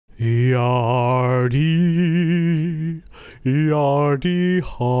Yardie, yardie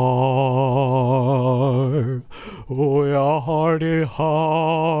har, oh yardie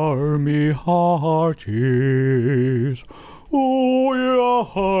har, me hearties, oh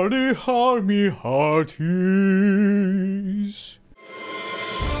yardie har, me hearties.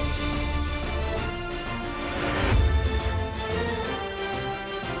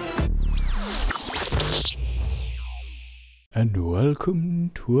 And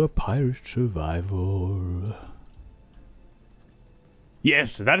welcome to a pirate survival.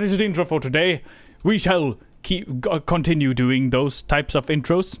 Yes, that is the intro for today. We shall continue doing those types of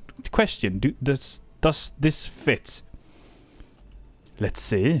intros. Question: does this fit? Let's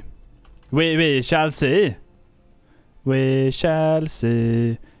see. We shall see. We shall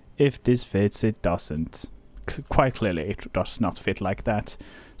see if this fits. It doesn't. Quite clearly, it does not fit like that.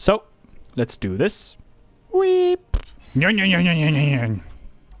 So let's do this. Weep. There we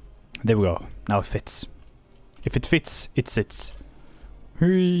go. Now it fits. If it fits, it sits.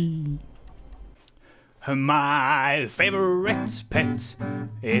 Whee. My favorite pet,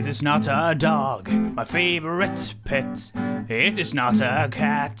 it is not a dog. My favorite pet, it is not a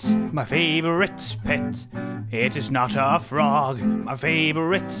cat. My favorite pet, it is not a frog. My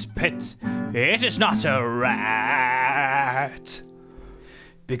favorite pet, it is not a rat.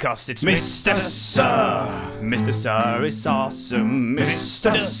 Because it's Mr. Sir. Mr. Sir is awesome.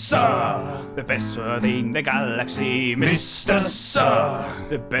 Mr. Sir, the best word in the galaxy. Mr. Sir,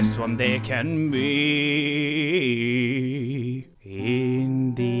 the best one there can be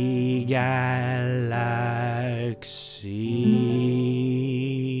in the galaxy.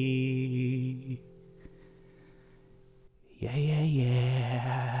 Yeah, yeah,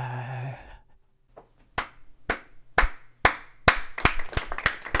 yeah.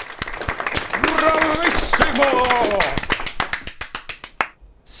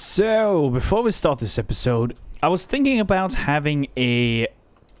 So, before we start this episode, I was thinking about having a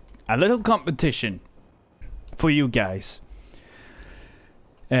little competition for you guys.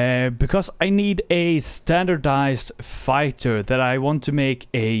 Because I need a standardized fighter that I want to make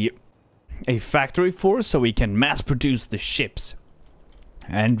a factory for, so we can mass produce the ships.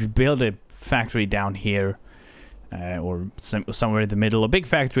 And build a factory down here. Or somewhere in the middle, a big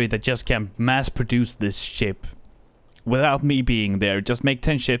factory that just can mass produce this ship without me being there. Just make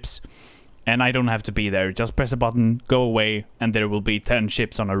 10 ships and I don't have to be there. Just press a button, go away, and there will be 10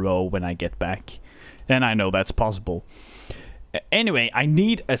 ships on a row when I get back. And I know that's possible. Anyway, I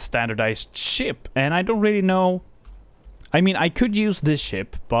need a standardized ship and I don't really know. I mean, I could use this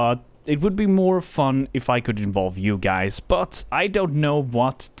ship, but it would be more fun if I could involve you guys. But I don't know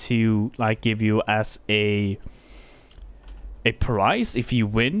what to give you as a prize if you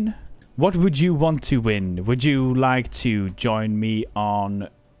win. What would you want to win? Would you like to join me on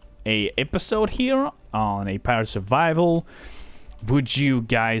a episode here on a pirate survival? Would you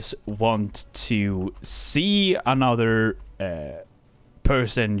guys want to see another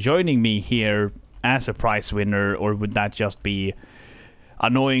person joining me here as a prize winner, or would that just be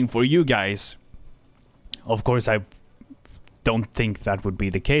annoying for you guys? Of course, I don't think that would be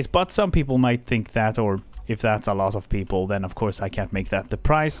the case, but some people might think that, or if that's a lot of people, then of course I can't make that the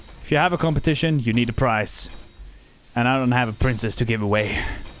prize. If you have a competition, you need a prize. And I don't have a princess to give away.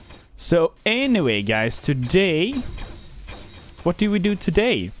 So anyway, guys, today... what do we do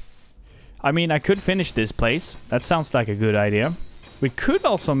today? I mean, I could finish this place. That sounds like a good idea. We could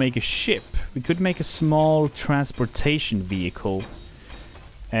also make a ship. We could make a small transportation vehicle.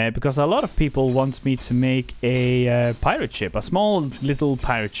 Because a lot of people want me to make a pirate ship. A small little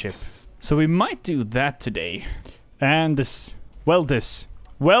pirate ship. So we might do that today. And this... weld it!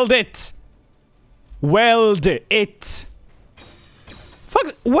 Weld it!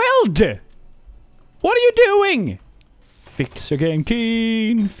 Fuck! Weld! What are you doing? Fix your game,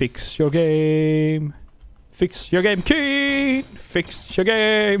 Keen. Fix your game. Fix your game, Keen. Fix your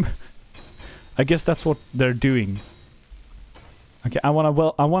game. I guess that's what they're doing. Okay, I wanna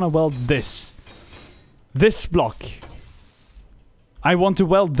weld this. This block. I want to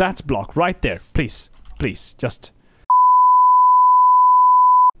weld that block right there. Please. Please. Just...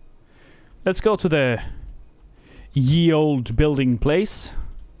 let's go to the ye old building place.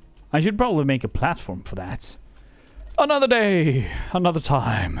 I should probably make a platform for that. Another day. Another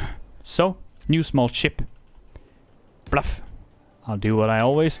time. So, new small ship. Bluff. I'll do what I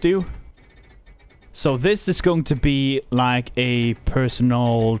always do. So this is going to be like a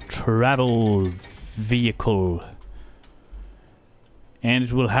personal travel vehicle. And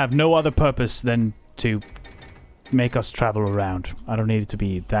it will have no other purpose than to make us travel around. I don't need it to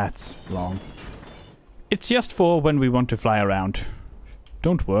be that long. It's just for when we want to fly around.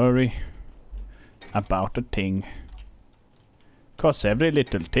 Don't worry about a thing. 'Cause every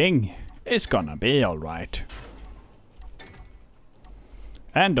little thing is gonna be alright.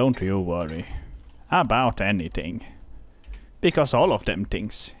 And don't you worry about anything. Because all of them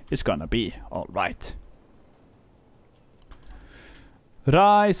things is gonna be alright.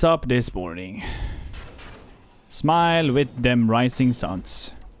 Rise up this morning. Smile with them rising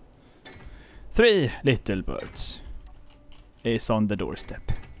suns. 3 little birds is on the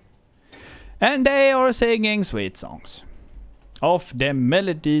doorstep. And they are singing sweet songs. Of them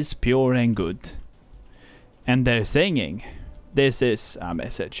melodies pure and good. And they're singing, this is a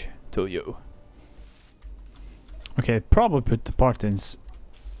message to you. Okay, probably put the part in.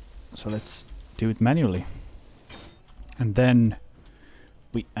 So let's do it manually. And then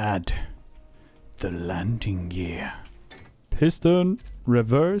we add the landing gear. Piston,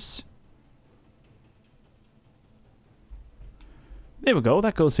 reverse. There we go,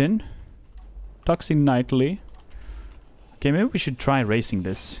 that goes in. Tucks in nicely. Okay, maybe we should try racing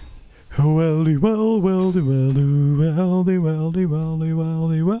this. Weldy well, weldy weldy weldy weldy weldy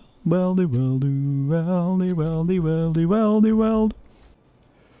weldy well, weldy weldy weldy weldy weldy weldy weld.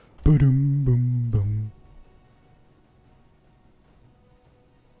 Boom boom boom.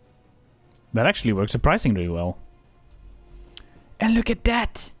 That actually works surprisingly well. And look at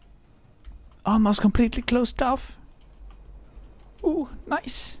that! Almost completely closed off. Ooh,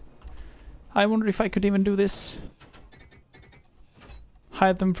 nice. I wonder if I could even do this.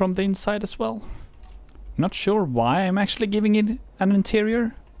 Hide them from the inside as well. Not sure why I'm actually giving it an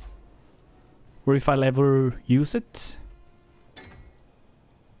interior. Or if I'll ever use it.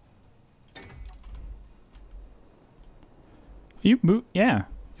 You move? Yeah,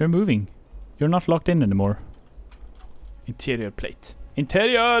 you're moving. You're not locked in anymore. Interior plate.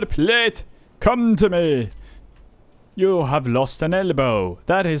 Interior plate! Come to me! You have lost an elbow.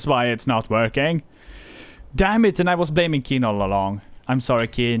 That is why it's not working. Damn it, and I was blaming Keen all along. I'm sorry,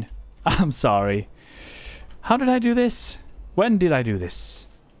 Keen. I'm sorry. How did I do this? When did I do this?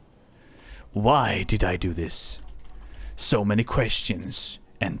 Why did I do this? So many questions,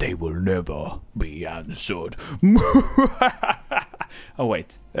 and they will never be answered. Oh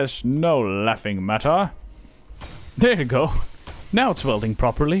wait, there's no laughing matter. There you go. Now it's welding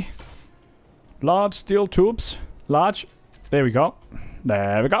properly. Large steel tubes. Large. There we go.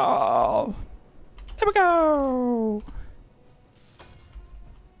 There we go. There we go.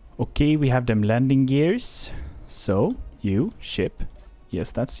 Okay, we have them landing gears. So, you, ship.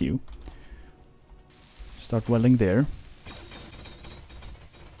 Yes, that's you. Start welding there.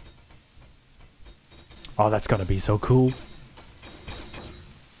 Oh, that's gonna be so cool.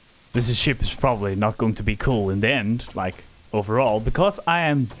 This ship is probably not going to be cool in the end, like, overall, because I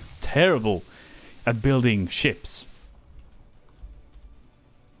am terrible at building ships.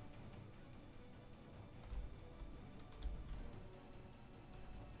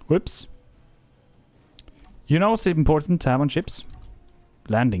 Whoops. You know what's important to have on ships?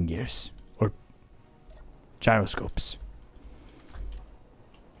 Landing gears. Or gyroscopes.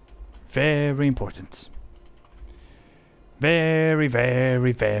 Very important. Very,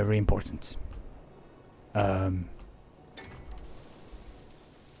 very, very important.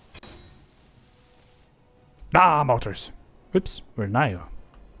 Motors. Whoops, we're now.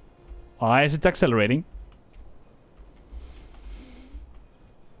 Why is it accelerating?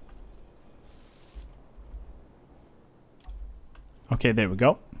 Okay, there we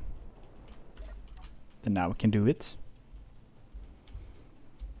go. Then now we can do it.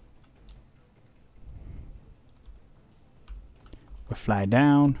 We fly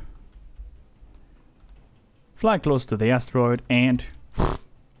down. Fly close to the asteroid and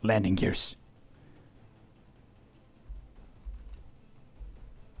landing gears.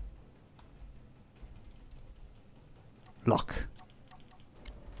 Lock.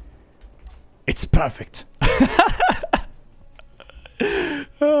 It's perfect.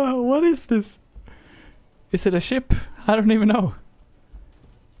 What is this? Is it a ship? I don't even know.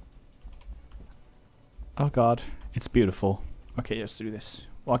 Oh god, it's beautiful. Okay, let's do this.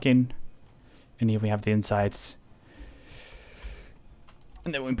 Walk in. And here we have the insides.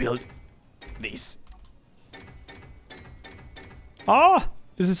 And then we build these. Ah!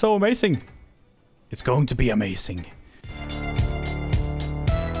 This is so amazing. It's going to be amazing.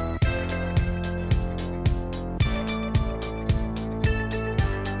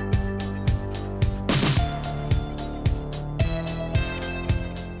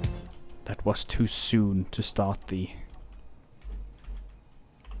 That was too soon to start the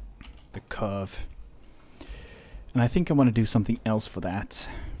curve. And I think I want to do something else for that.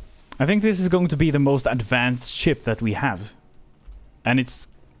 I think this is going to be the most advanced ship that we have. And it's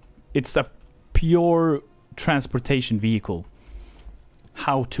a pure transportation vehicle.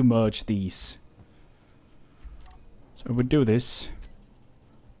 How to merge these. So we do this.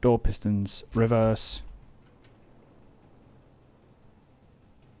 Door pistons, reverse.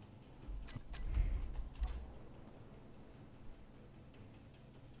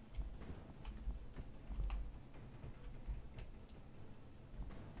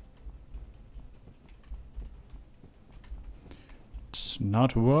 It's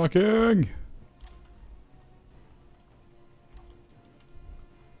not working.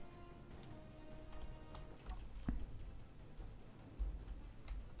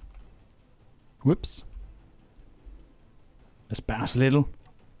 Whoops. Let's bounce a little.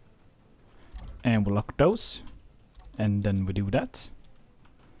 And we'll lock those. And then we do that.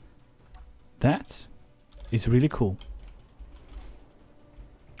 That is really cool.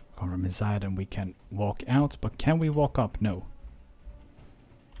 From inside and we can walk out, but can we walk up? No.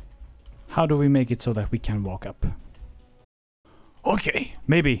 How do we make it so that we can walk up? Okay,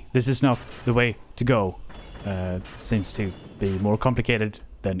 maybe this is not the way to go. Seems to be more complicated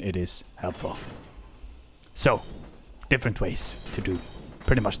than it is helpful. So, different ways to do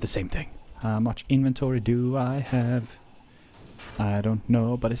pretty much the same thing. How much inventory do I have? I don't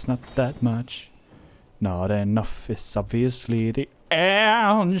know, but it's not that much. Not enough is obviously the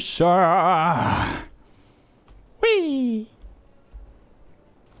answer. Whee!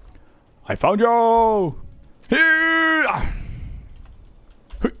 I found you! Oh!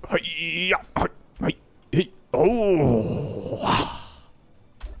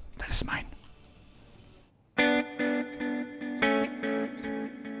 That is mine.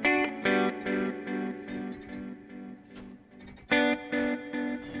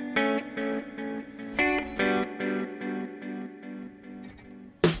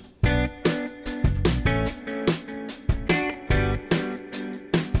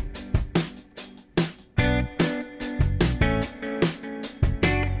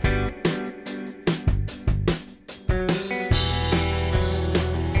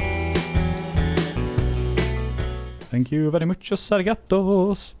 Thank you very muchos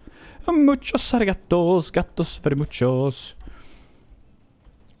arigatos. Muchos arigatos. Gatos very muchos.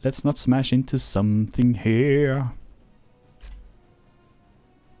 Let's not smash into something here.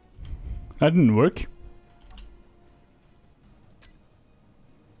 That didn't work.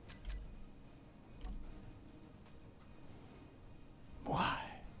 Why?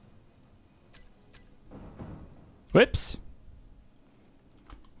 Whoops.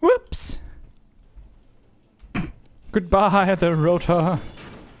 Whoops. Goodbye, the rotor.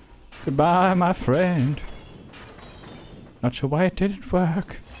 Goodbye, my friend. Not sure why it didn't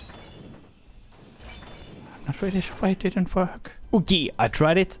work. I'm not really sure why it didn't work. Okay, I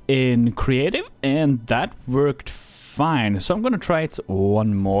tried it in creative and that worked fine. So I'm gonna try it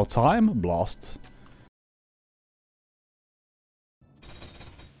one more time. Blast.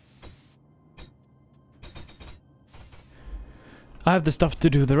 I have the stuff to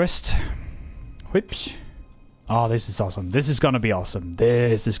do the rest. Whoops. Oh, this is awesome. This is gonna be awesome.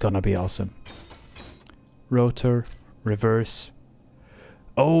 This is gonna be awesome. Rotor, reverse.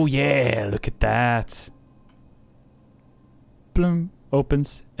 Oh yeah, look at that. Bloom,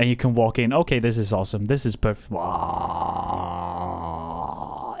 opens, and you can walk in. Okay, this is awesome. This is perfect.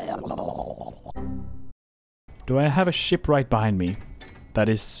 Do I have a ship right behind me that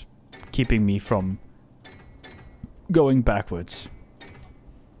is keeping me from going backwards?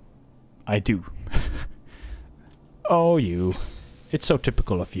 I do. Oh, you. It's so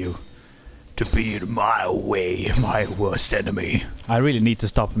typical of you. To be in my way, my worst enemy. I really need to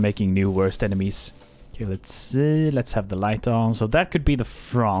stop making new worst enemies. Okay, let's see. Let's have the light on. So that could be the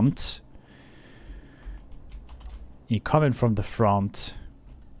front. You come in from the front.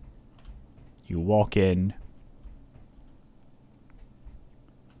 You walk in.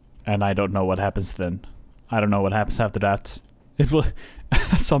 And I don't know what happens then. I don't know what happens after that. It will...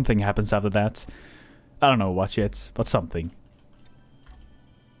 something happens after that. I don't know what yet, but something.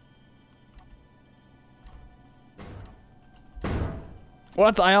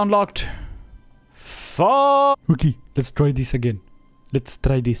 What? I unlocked? Fuck! Okay, let's try this again. Let's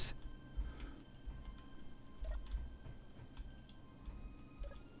try this.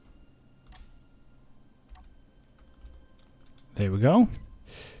 There we go.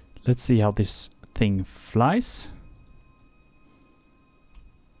 Let's see how this thing flies.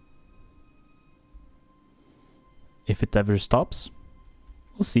 If it ever stops.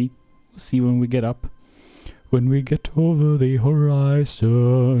 We'll see. We'll see when we get up. When we get over the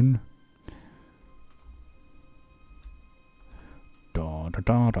horizon. Da, da,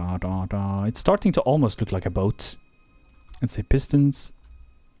 da, da, da, da. It's starting to almost look like a boat. Let's say pistons.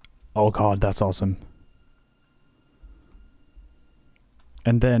 Oh god, that's awesome.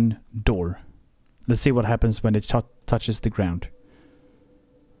 And then door. Let's see what happens when it touches the ground.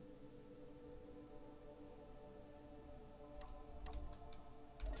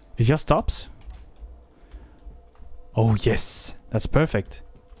 It just stops? Oh yes, that's perfect.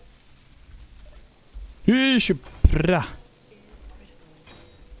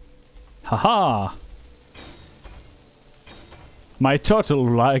 Haha! My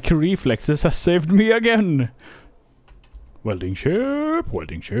turtle-like reflexes has saved me again! Welding ship,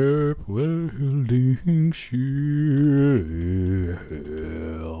 welding ship, welding ship.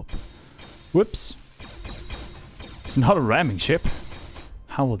 Whoops. It's not a ramming ship.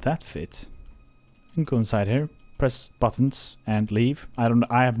 How will that fit? You can go inside here, press buttons and leave. I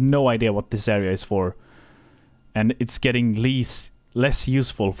have no idea what this area is for. And it's getting less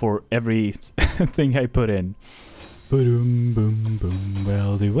useful for every thing I put in. Boom boom boom,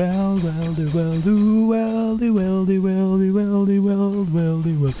 weldy weld, weldy weldy weldy weldy weldy weldy weld,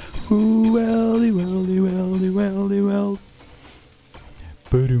 weldy weld, ooh weldy weldy weldy weldy weld.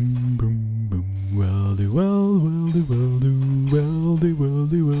 Boom boom boom, weldy weld, weldy weldy weldy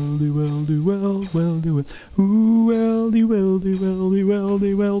weldy weldy weldy weld, weldy weld, ooh weldy weldy weldy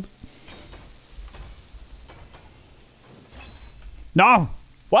weldy weld. No!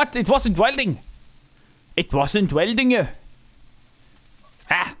 What? It wasn't welding! It wasn't welding you!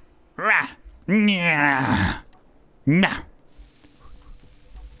 Ah! Rah! Nah! Nah!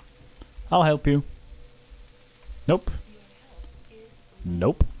 I'll help you. Nope.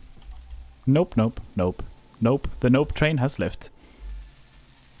 Nope. Nope, nope, nope. Nope. The nope train has left.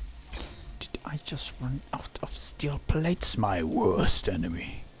 Did I just run out of steel plates? My worst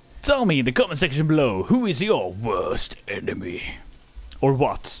enemy. Tell me in the comment section below, who is your worst enemy? Or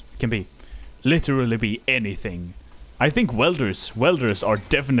what? Can be literally be anything. I think welders are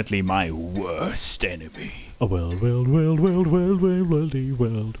definitely my worst enemy. A weld, weld, weld, weld, weld, weld, weldy,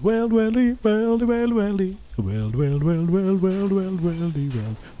 weld, weld, weldy, weld, weld, weldy, weld, weld, weld, weld, weld, weld, weldy,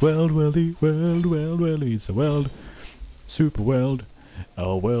 weld, weld, weldy, weld, weld, weldy. It's a weld, super weld, a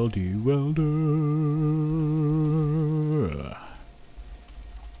weldy welder.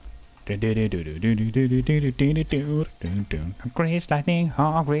 Grease lightning,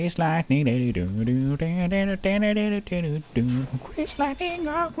 oh grease lightning, grease lightning,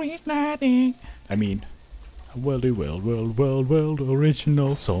 oh grease lightning. I mean, a weldy weld, weld, weld, weld,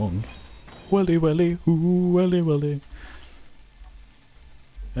 original song. Weldy, weldy, ooh, weldy, weldy.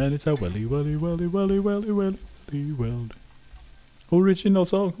 And it's a weldy, weldy, weldy, weldy, weldy, weldy, weld. Original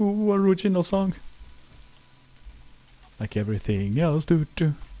song, ooh, original song. Like everything else, do.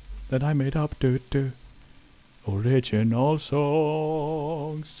 That I made up, do. Original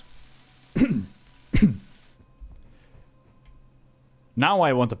songs. Now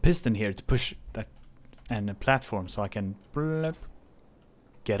I want a piston here to push that and a platform so I can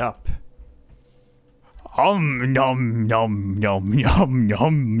get up. Nom nom nom nom nom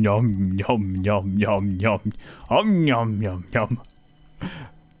nom nom nom nom nom nom nom nom nom.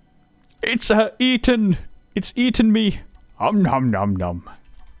 It's eaten me. Nom nom nom.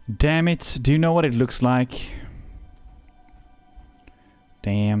 Damn it, do you know what it looks like?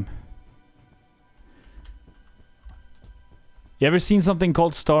 Damn. You ever seen something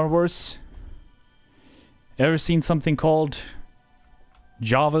called Star Wars? Ever seen something called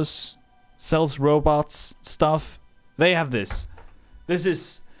Javas? Sells robots stuff? They have this. This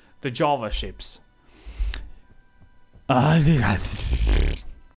is the Java ships.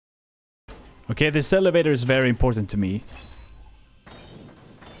 Okay, this elevator is very important to me.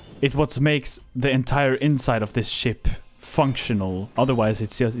 It's what makes the entire inside of this ship functional. Otherwise,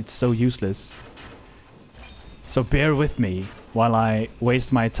 it's so useless. So bear with me while I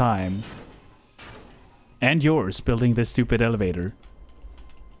waste my time and yours building this stupid elevator.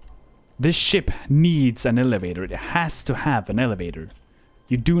 This ship needs an elevator. It has to have an elevator.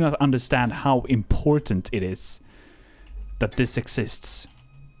 You do not understand how important it is that this exists.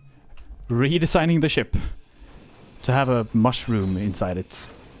 Redesigning the ship to have a mushroom inside it.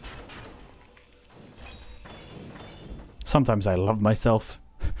 Sometimes I love myself,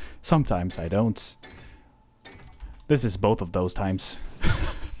 sometimes I don't. This is both of those times.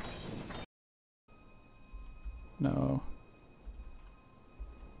 No.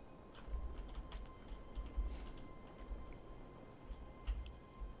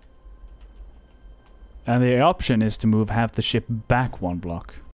 And the option is to move half the ship back one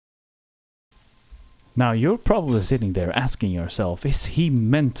block. Now you're probably sitting there asking yourself, is he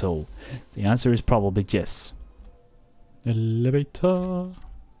mental? The answer is probably yes. Elevator,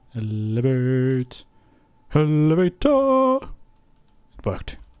 elevate, Elevator! It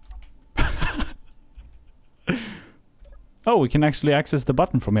worked. Oh, we can actually access the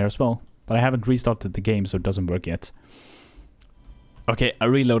button from here as well. But I haven't restarted the game, so it doesn't work yet. Okay, I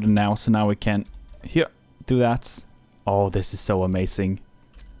reloaded now, so now we can... Here, do that. Oh, this is so amazing.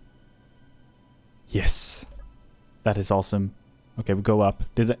 Yes. That is awesome. Okay, we go up.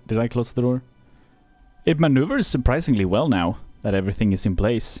 Did I close the door? It maneuvers surprisingly well now that everything is in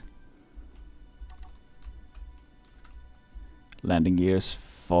place. Landing gears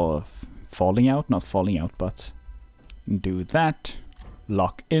falling out, not falling out, but do that.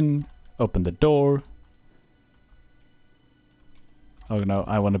 Lock in, open the door. Oh no,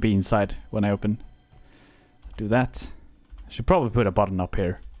 I want to be inside when I open. Do that. I should probably put a button up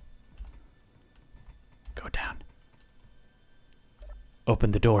here. Go down.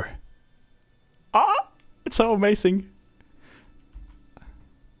 Open the door. Ah! It's so amazing.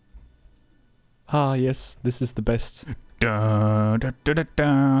 Ah, yes, this is the best.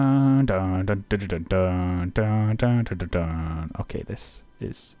 Okay, this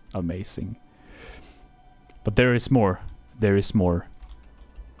is amazing. But there is more. There is more.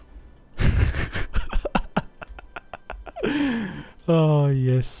 Oh,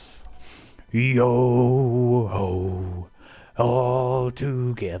 yes. Yo ho, all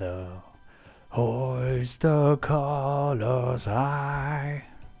together, hoist the colors high.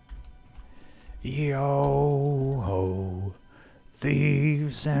 Yo ho,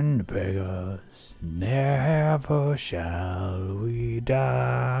 thieves and beggars, never shall we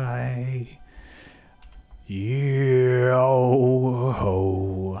die. Yo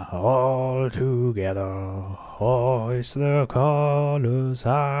ho, all together, hoist the colors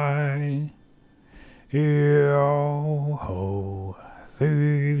high. Yo ho,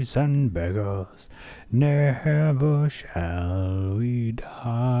 thieves and beggars, never shall we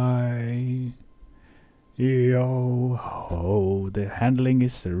die. Yo ho, the handling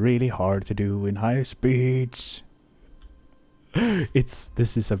is really hard to do in high speeds.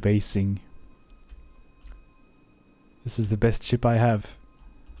 This is amazing. This is the best ship I have.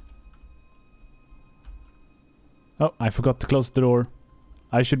 Oh, I forgot to close the door.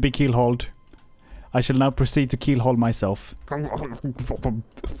 I should be keel-hauled. I shall now proceed to keel-haul myself. I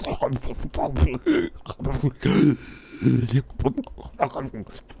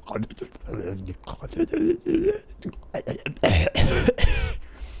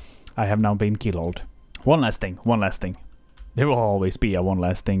have now been keel-hauled. One last thing, one last thing. There will always be a one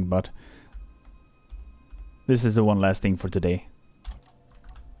last thing, but this is the one last thing for today.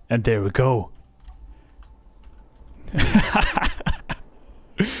 And there we go.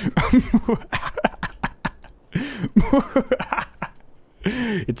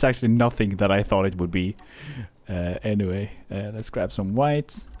 It's actually nothing that I thought it would be. Anyway, let's grab some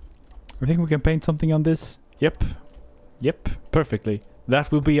white. I think we can paint something on this. Yep. Yep, perfectly.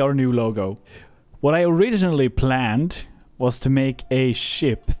 That will be our new logo. What I originally planned was to make a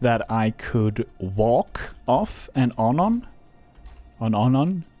ship that I could walk off and on.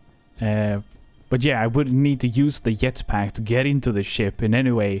 But yeah, I would need to use the jetpack to get into the ship in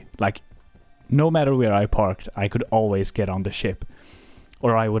any way. Like, no matter where I parked, I could always get on the ship.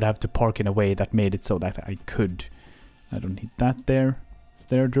 Or I would have to park in a way that made it so that I could. I don't need that there. Is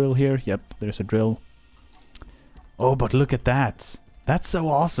there a drill here? Yep, there's a drill. Oh, but look at that. That's so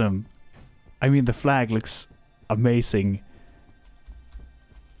awesome. I mean, the flag looks amazing.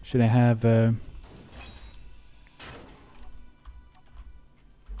 Should I have...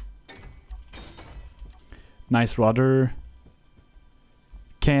 nice rudder.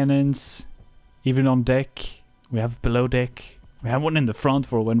 Cannons. Even on deck. We have below deck. We have one in the front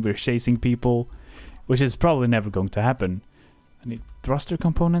for when we're chasing people. Which is probably never going to happen. I need thruster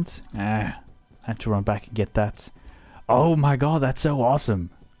components. I have to run back and get that. Oh my god, that's so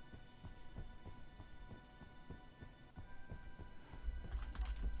awesome.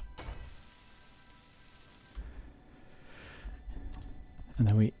 And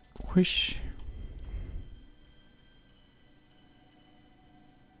then we whoosh.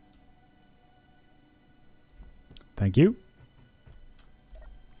 Thank you.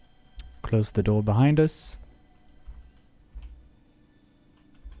 Close the door behind us.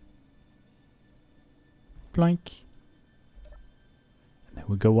 Blank. And then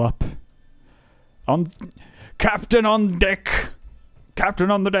we go up. On Captain on deck! Captain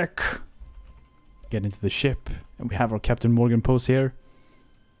on the deck! Get into the ship. And we have our Captain Morgan pose here.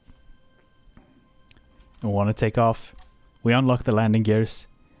 And we want to take off. We unlock the landing gears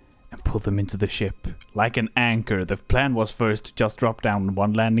and pull them into the ship like an anchor. The plan was first to just drop down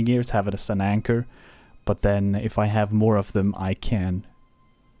one landing gear to have it as an anchor, but then if I have more of them I can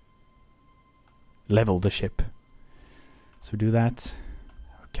level the ship. So do that.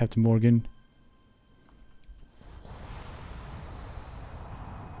 Captain Morgan.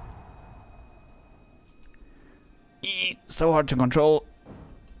 So hard to control.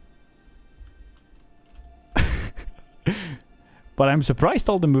 But I'm surprised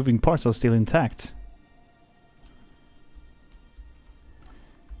all the moving parts are still intact.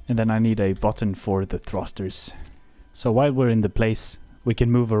 And then I need a button for the thrusters. So while we're in the place, we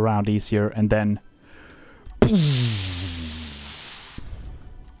can move around easier, and then... And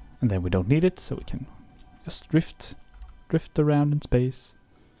then we don't need it, so we can just drift around in space.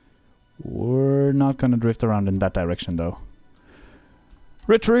 We're not gonna drift around in that direction, though.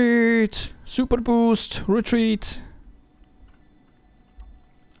 Retreat! Super boost! Retreat!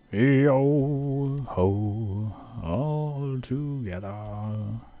 Yo ho, all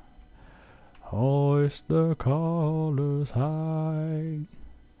together. Hoist the colors high.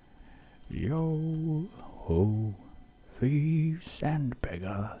 Yo ho, thieves and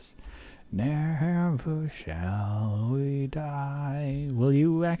beggars, never shall we die. Will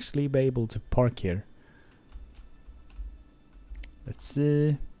you actually be able to park here? Let's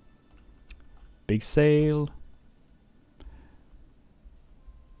see. Big sail.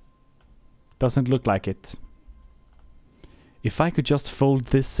 Doesn't look like it. If I could just fold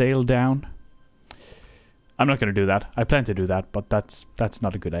this sail down. I'm not gonna do that. I plan to do that, but that's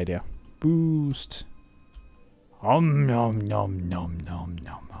not a good idea. Boost. Nom nom nom nom nom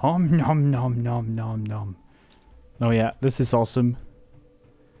nom. Nom nom nom nom nom nom. Oh yeah, this is awesome.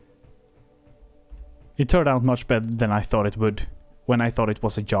 It turned out much better than I thought it would. When I thought it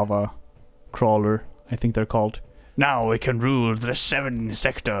was a Java crawler, I think they're called. Now we can rule the 7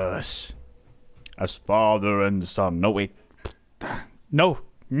 sectors. As father and son. No, wait. No.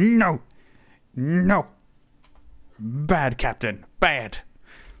 No. No. Bad, Captain. Bad.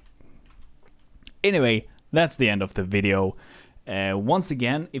 Anyway, that's the end of the video. Once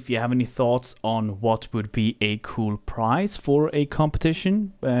again, if you have any thoughts on what would be a cool prize for a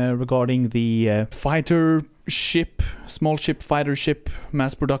competition regarding the fighter ship, small ship, fighter ship,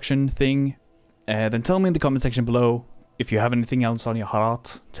 mass production thing, then tell me in the comment section below. If you have anything else on your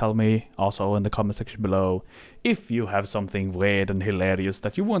heart, tell me also in the comment section below. If you have something weird and hilarious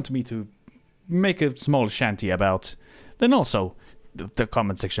that you want me to make a small shanty about, then also the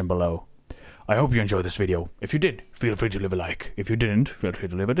comment section below. I hope you enjoyed this video. If you did, feel free to leave a like. If you didn't, feel free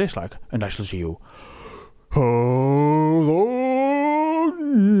to leave a dislike. And I shall see you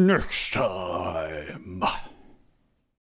next time.